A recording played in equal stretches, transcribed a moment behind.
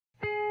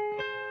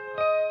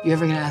You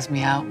ever gonna ask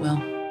me out, Will?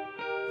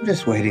 I'm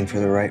just waiting for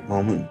the right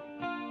moment.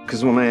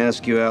 Because when I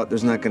ask you out,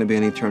 there's not going to be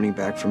any turning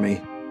back for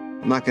me.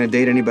 I'm not going to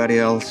date anybody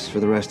else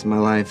for the rest of my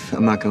life.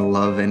 I'm not going to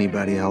love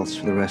anybody else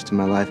for the rest of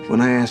my life. When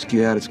I ask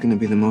you out, it's going to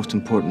be the most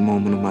important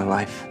moment of my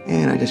life.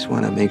 And I just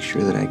want to make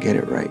sure that I get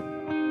it right.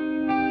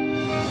 I'm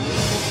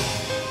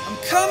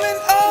coming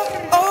up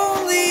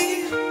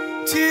only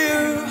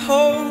to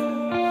hold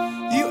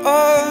you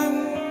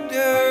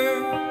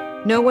under.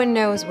 No one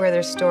knows where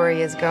their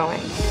story is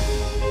going,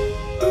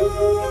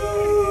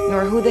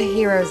 nor who the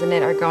heroes in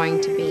it are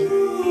going to be.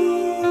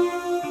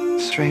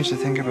 It's strange to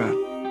think about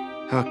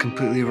how a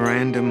completely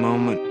random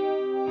moment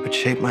would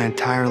shape my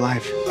entire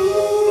life.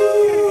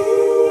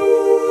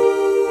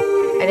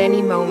 At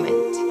any moment,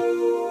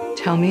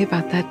 Tell me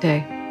about that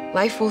day.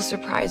 life will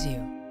surprise you.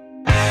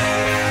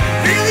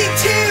 Really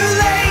too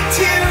late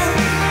to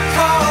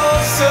call,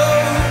 so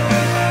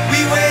we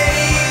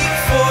wait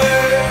for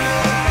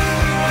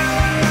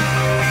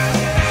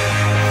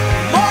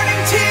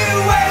morning to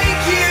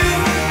wake you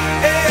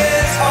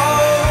is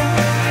all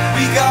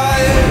we got.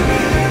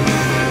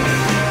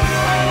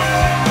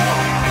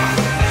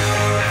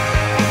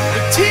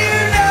 But to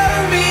know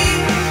me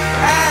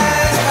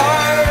as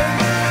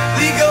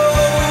hardly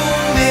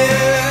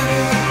golden.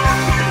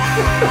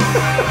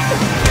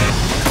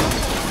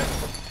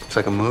 It's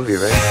like a movie,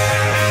 right?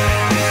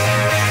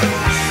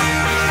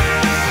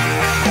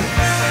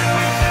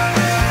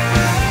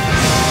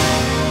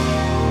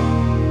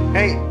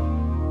 Hey,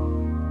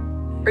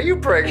 are you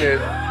pregnant?